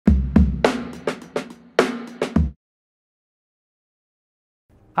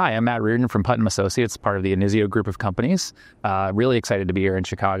Hi, I'm Matt Riordan from Putnam Associates, part of the Inizio group of companies. Really excited to be here in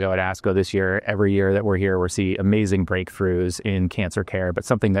Chicago at ASCO this year. Every year that we're here, we see amazing breakthroughs in cancer care. But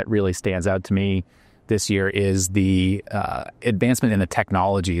something that really stands out to me this year is the advancement in the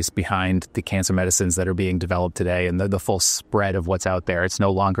technologies behind the cancer medicines that are being developed today and the full spread of what's out there. It's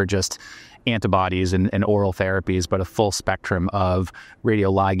no longer just antibodies and oral therapies, but a full spectrum of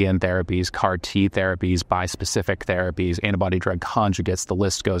radioligand therapies, CAR T therapies, bispecific therapies, antibody drug conjugates, the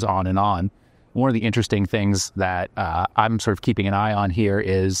list goes on and on. One of the interesting things that I'm sort of keeping an eye on here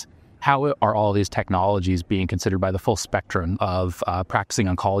is how are all these technologies being considered by the full spectrum of practicing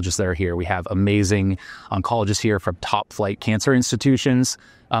oncologists that are here. We have amazing oncologists here from top flight cancer institutions,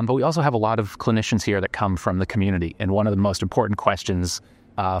 but we also have a lot of clinicians here that come from the community. And one of the most important questions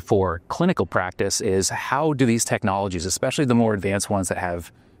for clinical practice is how do these technologies, especially the more advanced ones that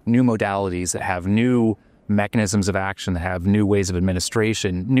have new modalities, that have new mechanisms of action, that have new ways of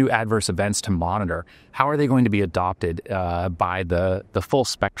administration, new adverse events to monitor, how are they going to be adopted by the full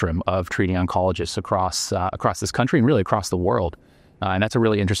spectrum of treating oncologists across this country and really across the world? And that's a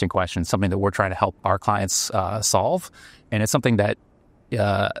really interesting question, something that we're trying to help our clients solve. And it's something that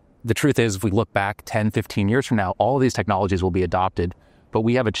the truth is, if we look back 10, 15 years from now, all of these technologies will be adopted. But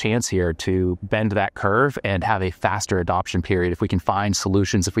we have a chance here to bend that curve and have a faster adoption period if we can find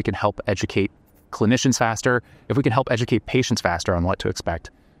solutions, if we can help educate clinicians faster, if we can help educate patients faster on what to expect.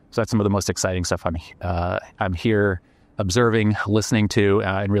 So that's some of the most exciting stuff I'm here observing, listening to,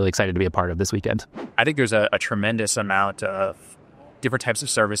 and really excited to be a part of this weekend. I think there's a tremendous amount of different types of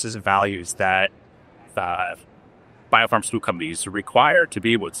services and values that biopharmaceutical companies require to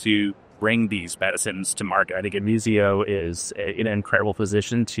be able to bring these medicines to market. I think Inizio is in an incredible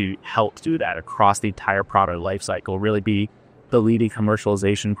position to help do that across the entire product lifecycle, really be the leading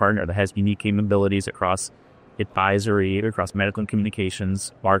commercialization partner that has unique capabilities across advisory, across medical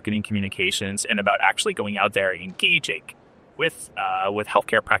communications, marketing communications, and about actually going out there and engaging with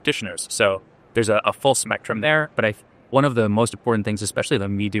healthcare practitioners. So there's a full spectrum there, but one of the most important things, especially that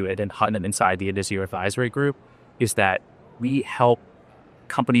we do it in Putnam inside the Inizio Advisory group, is that we help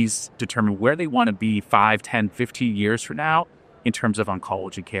companies determine where they want to be 5, 10, 15 years from now in terms of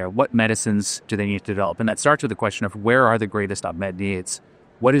oncology care. What medicines do they need to develop? And that starts with the question of where are the greatest unmet needs?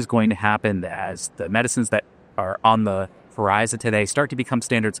 What is going to happen as the medicines that are on the horizon today start to become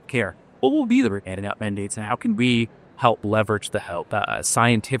standards of care? What will be the remaining unmet needs, and how can we help leverage the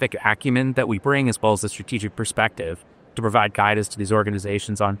scientific acumen that we bring, as well as the strategic perspective, to provide guidance to these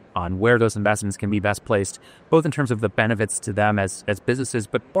organizations on where those investments can be best placed, both in terms of the benefits to them as businesses,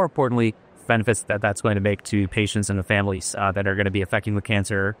 but more importantly, benefits that's going to make to patients and the families that are going to be affecting with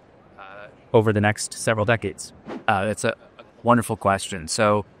cancer over the next several decades. It's a wonderful question.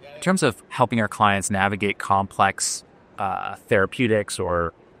 So in terms of helping our clients navigate complex therapeutics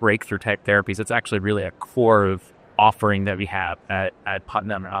or breakthrough tech therapies, it's actually really a core of offering that we have at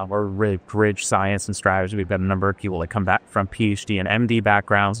Putnam. We're really bridge science and strategy. We've got a number of people that come back from PhD and MD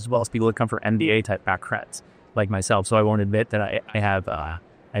backgrounds, as well as people that come from MBA type backgrounds like myself. So I won't admit that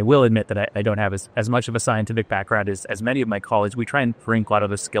I will admit that I don't have as much of a scientific background as many of my colleagues. We try and bring a lot of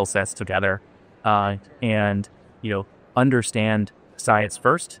the skill sets together and understand science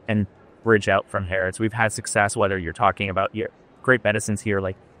first and bridge out from here. So we've had success, whether you're talking about great medicines here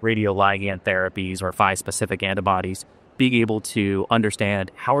like radioligand therapies or bispecific antibodies, being able to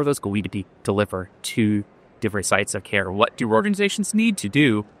understand how are those going to be delivered to different sites of care. What do organizations need to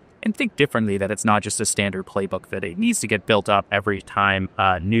do? And think differently, that it's not just a standard playbook, that it needs to get built up every time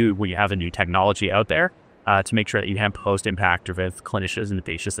when you have a new technology out there to make sure that you have post-impact with clinicians and the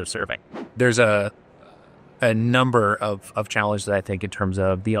patients they're serving. There's a number of challenges, I think, in terms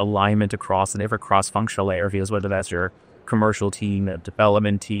of the alignment across the different cross-functional areas, whether that's your commercial team,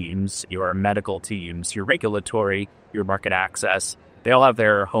 development teams, your medical teams, your regulatory, your market access. They all have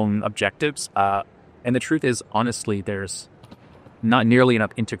their own objectives. And the truth is, honestly, there's not nearly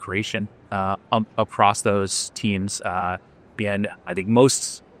enough integration across those teams. And I think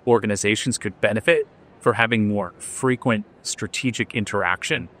most organizations could benefit for having more frequent strategic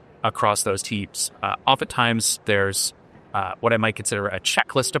interaction across those teams. Oftentimes, there's what I might consider a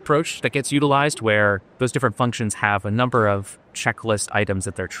checklist approach that gets utilized, where those different functions have a number of checklist items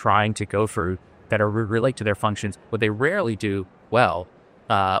that they're trying to go through that are relate to their functions. What they rarely do well,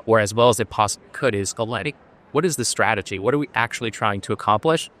 or as well as it possibly could, is aligning. What is the strategy? What are we actually trying to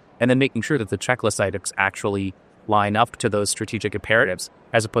accomplish? And then making sure that the checklist items actually line up to those strategic imperatives,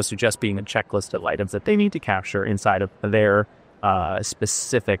 as opposed to just being a checklist of items that they need to capture inside of their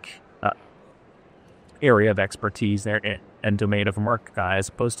specific area of expertise there and domain of work, as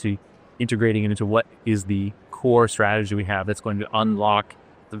opposed to integrating it into what is the core strategy we have that's going to unlock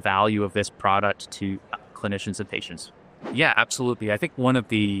the value of this product to clinicians and patients? Yeah, absolutely. I think one of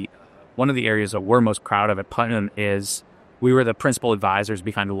the areas that we're most proud of at Putnam is we were the principal advisors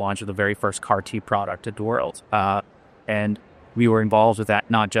behind the launch of the very first CAR T product at the world. And we were involved with that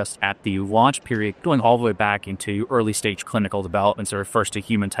not just at the launch period, going all the way back into early stage clinical development, sort of first to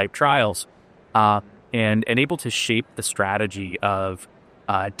human type trials, and able to shape the strategy of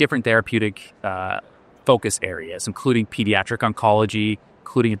different therapeutic focus areas, including pediatric oncology,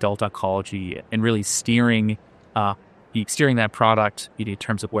 including adult oncology, and really steering that product in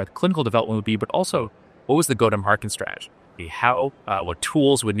terms of where the clinical development would be, but also what was the go-to-market strategy? How, what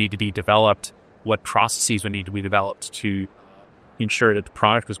tools would need to be developed, what processes would need to be developed to ensure that the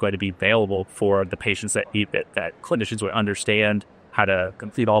product was going to be available for the patients that need it, that clinicians would understand how to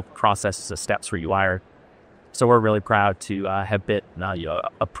complete all the processes and steps required. So we're really proud to have been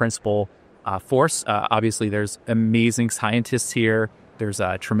a principal force. Obviously, there's amazing scientists here. There's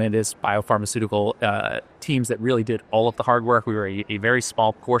tremendous biopharmaceutical teams that really did all of the hard work. We were a very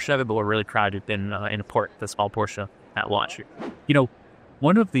small portion of it, but we're really proud to have been the small portion at launch.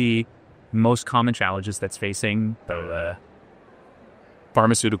 One of the most common challenges that's facing the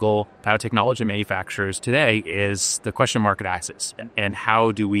pharmaceutical biotechnology manufacturers today is the question of market access, and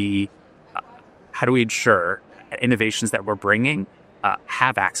how do we ensure innovations that we're bringing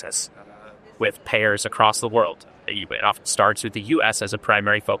have access with payers across the world. It often starts with the U.S. as a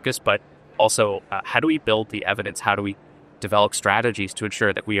primary focus, but also how do we build the evidence? How do we develop strategies to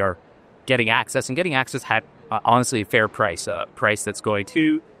ensure that we are getting access, and getting access at honestly a fair price, a price that's going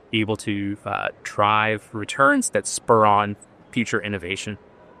to be able to drive returns that spur on future innovation.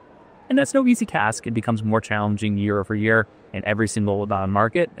 And that's no easy task. It becomes more challenging year over year in every single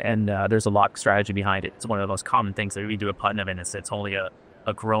market, and there's a lot of strategy behind it. It's one of the most common things that we do at Putnam, and it's only a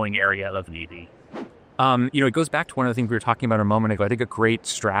growing area of need. It goes back to one of the things we were talking about a moment ago. I think a great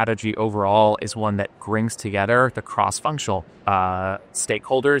strategy overall is one that brings together the cross-functional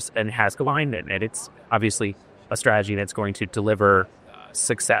stakeholders and has alignment. And it's obviously a strategy that's going to deliver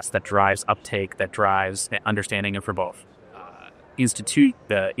success, that drives uptake, that drives understanding of for both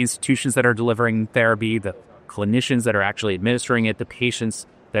the institutions that are delivering therapy, the clinicians that are actually administering it, the patients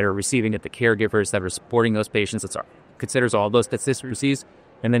that are receiving it, the caregivers that are supporting those patients. It considers all those constituencies,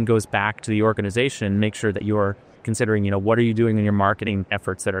 and then goes back to the organization, make sure that you're considering, what are you doing in your marketing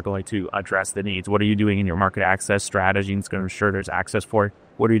efforts that are going to address the needs? What are you doing in your market access strategy that's going to ensure there's access for it?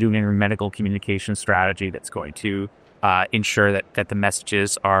 What are you doing in your medical communication strategy that's going to ensure that the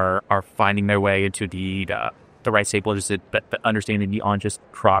messages are finding their way into the right stakeholders, but understanding beyond just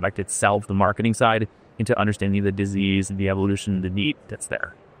product itself, the marketing side, into understanding the disease and the evolution of the need that's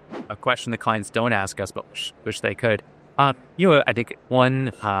there. A question that clients don't ask us, but wish they could. I think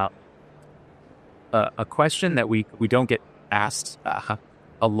one a question that we don't get asked a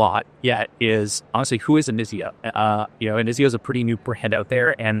lot yet is honestly, who is Inizio? Inizio is a pretty new brand out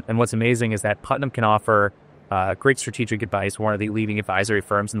there, and what's amazing is that Putnam can offer great strategic advice, one of the leading advisory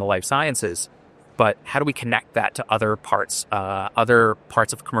firms in the life sciences. But how do we connect that to other parts of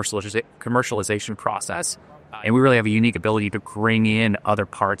commercialization process? And we really have a unique ability to bring in other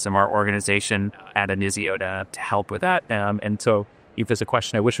parts of our organization at Inizio to help with that. And so if there's a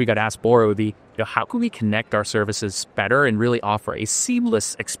question I wish we got asked more, it would be, how can we connect our services better and really offer a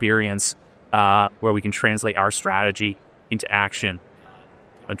seamless experience where we can translate our strategy into action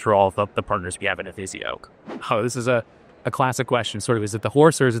and for all of the partners we have at Inizio? Oh, this is a classic question. Sort of, is it the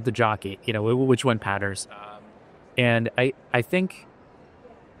horse or is it the jockey? Which one matters? And I think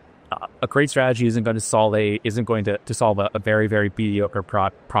a great strategy isn't going to solve a very, very mediocre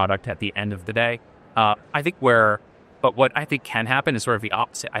product at the end of the day. But what I think can happen is sort of the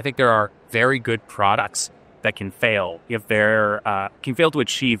opposite. I think there are very good products that can fail if can fail to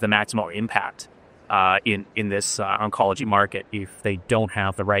achieve the maximal impact in this oncology market if they don't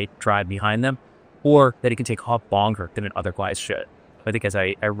have the right drive behind them, or that it can take a lot longer than it otherwise should. I think, as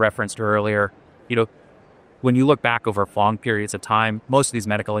I referenced earlier, when you look back over long periods of time, most of these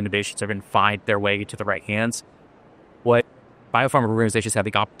medical innovations are going to find their way to the right hands. What biopharma organizations have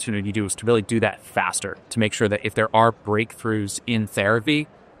the opportunity to do is to really do that faster, to make sure that if there are breakthroughs in therapy,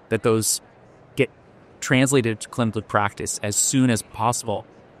 that those get translated to clinical practice as soon as possible.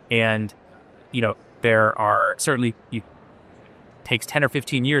 And, there are certainly, it takes 10 or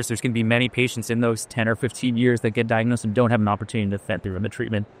 15 years. There's going to be many patients in those 10 or 15 years that get diagnosed and don't have an opportunity to fit through the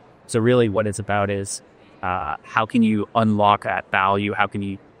treatment. So really what it's about is how can you unlock that value? How can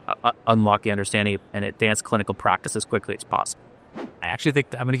you unlock the understanding and advance clinical practice as quickly as possible? I actually think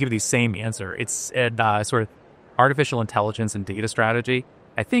I'm going to give you the same answer. It's sort of artificial intelligence and data strategy.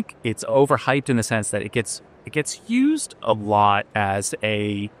 I think it's overhyped in the sense that it gets it gets used a lot as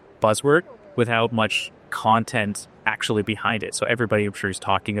a buzzword without much content actually behind it. So everybody, I'm sure, is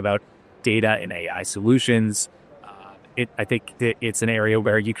talking about data and AI solutions. I think that it's an area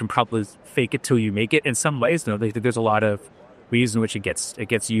where you can probably fake it till you make it in some ways. There's a lot of ways in which it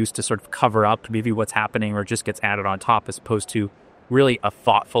gets used to sort of cover up maybe what's happening, or just gets added on top, as opposed to really a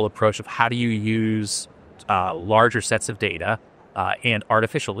thoughtful approach of how do you use larger sets of data and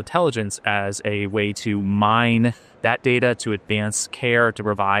artificial intelligence as a way to mine that data to advance care, to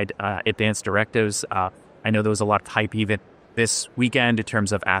provide advanced directives. I know there was a lot of hype even this weekend in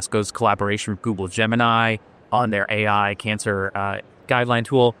terms of ASCO's collaboration with Google Gemini on their AI cancer guideline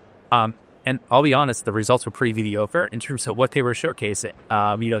tool. And I'll be honest, the results were pretty mediocre in terms of what they were showcasing.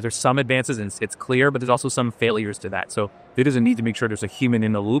 There's some advances and it's clear, but there's also some failures to that. So there does a need to make sure there's a human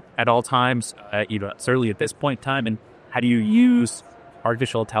in the loop at all times, certainly at this point in time. And how do you use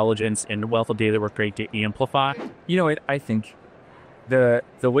artificial intelligence and the wealth of data that we're creating to amplify? I think the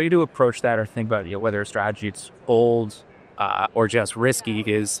way to approach that, or think about whether a strategy it's old or just risky,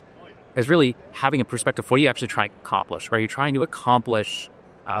 is really having a perspective for what you actually try to accomplish. Right? You're trying to accomplish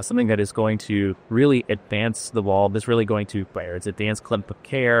something that is going to really advance the ball, that's really going to, whether it's advanced clinical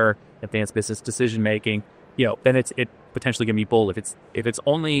care, advanced business decision making, then it potentially can be bold. If it's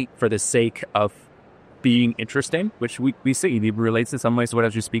only for the sake of being interesting, which we see it relates in some ways to what I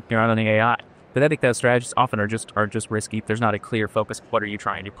was just speaking around on the AI. But I think that strategies often are just risky if there's not a clear focus. What are you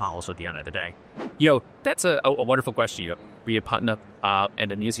trying to accomplish at the end of the day? That's a wonderful question. We at Putnam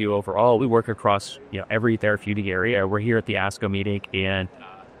and Inizio overall, we work across every therapeutic area. We're here at the ASCO meeting, and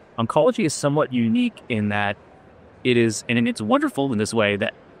oncology is somewhat unique in that it is, and it's wonderful in this way,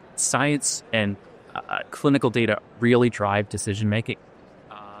 that science and clinical data really drive decision making.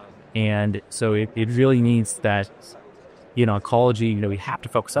 And so it really means that, oncology, we have to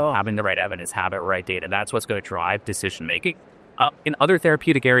focus on having the right evidence, have the right data. That's what's going to drive decision making. In other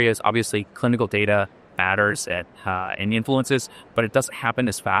therapeutic areas, obviously, clinical data matters and influences, but it doesn't happen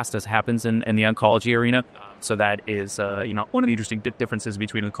as fast as happens in the oncology arena. So that is, one of the interesting differences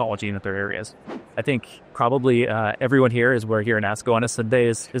between oncology and other areas. I think probably everyone here, as we're here in ASCO on a Sunday,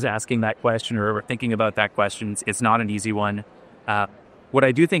 is asking that question, or thinking about that question. It's not an easy one. What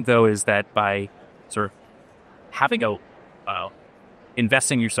I do think, though, is that by sort of having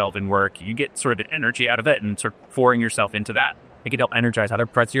investing yourself in work, you get sort of energy out of it, and sort of pouring yourself into that. It can help energize other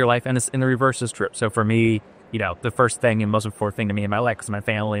parts of your life, and in the reverse is true. So for me, the first thing and most important thing to me in my life is my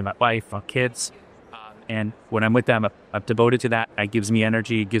family, my wife, my kids. And when I'm with them, I'm devoted to that. It gives me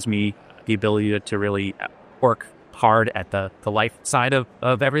energy, it gives me the ability to really work hard at the life side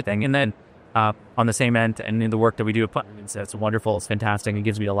of everything. And then on the same end, and in the work that we do at Putnam, it's wonderful, it's fantastic, it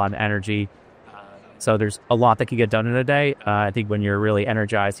gives me a lot of energy. So there's a lot that can get done in a day. I think when you're really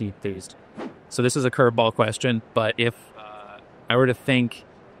energized, you're enthused. So this is a curveball question, but if I were to think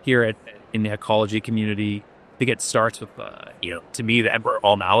here in the oncology community, I think it starts with, to me, the emperor of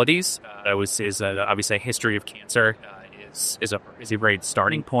all maladies. Obviously a history of cancer is a great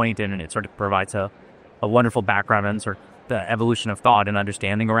starting point, and it sort of provides a wonderful background on sort of the evolution of thought and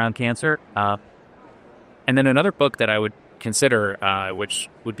understanding around cancer. And then another book that I would consider, which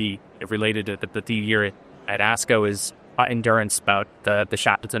would be related to the theme here at ASCO, is Endurance, about the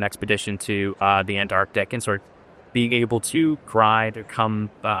Shackleton expedition to the Antarctic, and sort of being able to grind or come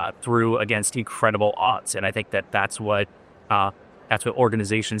through against incredible odds. And I think that's what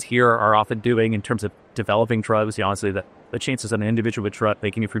organizations here are often doing in terms of developing drugs. Honestly, the chances of an individual with drug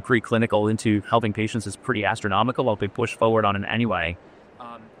making it from preclinical into helping patients is pretty astronomical while they push forward on it anyway.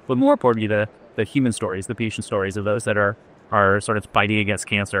 But more importantly, the human stories, the patient stories of those that are sort of fighting against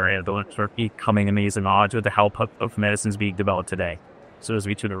cancer and sort of becoming amazing odds with the help of medicines being developed today. So those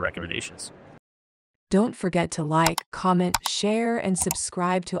would be two of the recommendations. Don't forget to like, comment, share, and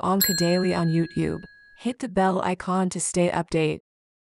subscribe to OncoDaily on YouTube. Hit the bell icon to stay updated.